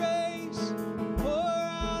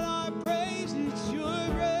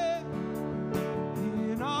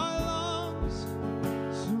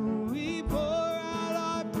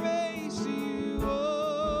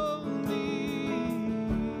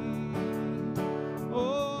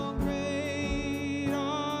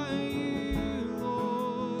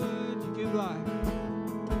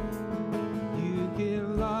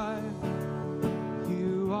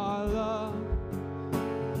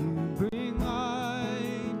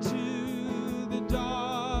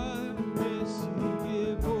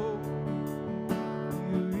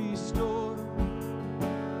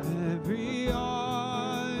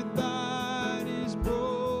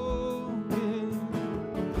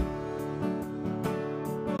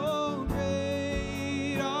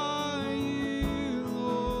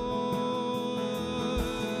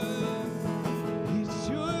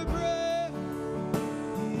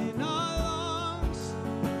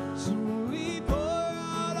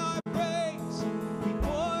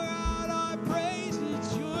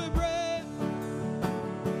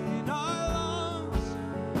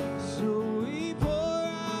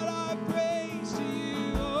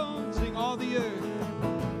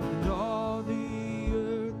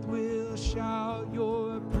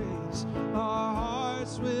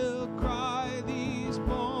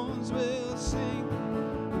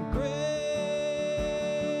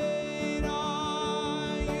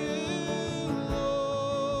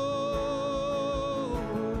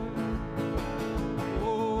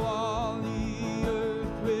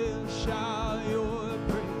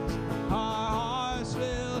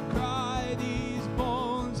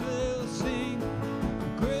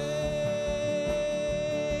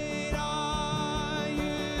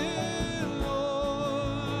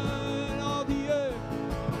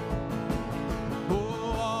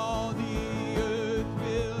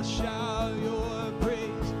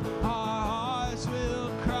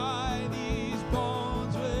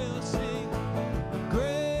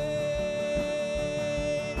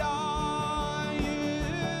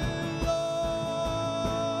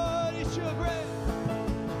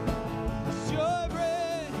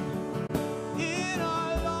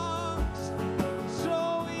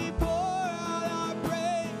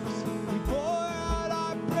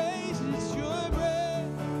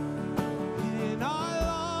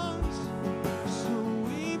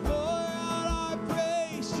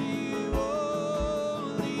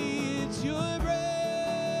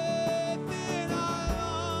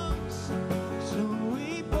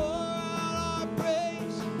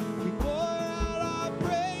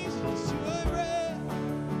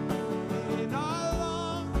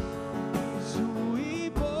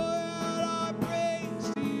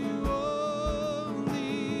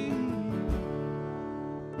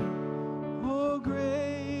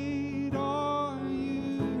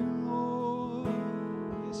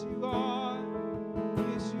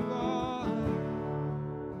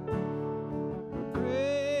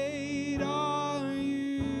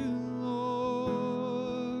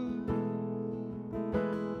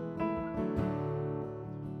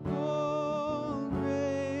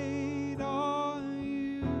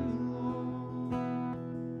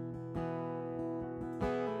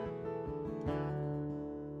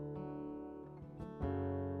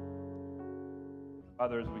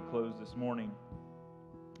Father, as we close this morning,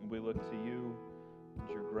 we look to you and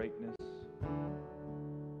your greatness.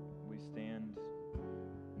 We stand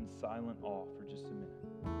in silent awe for just a minute.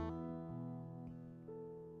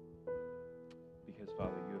 Because,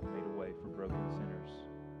 Father, you have made a way for broken sinners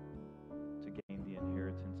to gain the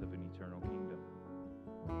inheritance of an eternal kingdom,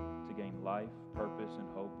 to gain life, purpose, and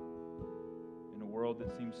hope in a world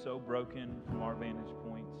that seems so broken from our vantage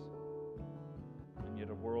points, and yet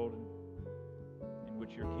a world in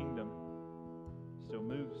which your kingdom still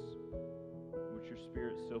moves, in which your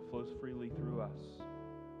Spirit still flows freely through us.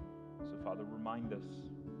 So, Father, remind us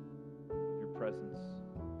of your presence.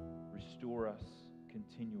 Restore us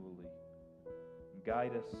continually. And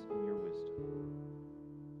guide us in your wisdom.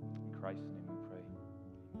 In Christ's name we pray.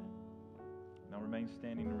 Amen. Now remain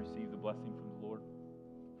standing and receive the blessing from the Lord.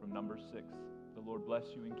 From Numbers 6. The Lord bless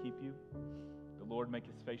you and keep you. The Lord make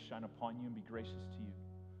his face shine upon you and be gracious to you.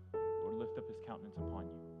 Lord, lift up his countenance upon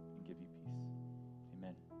you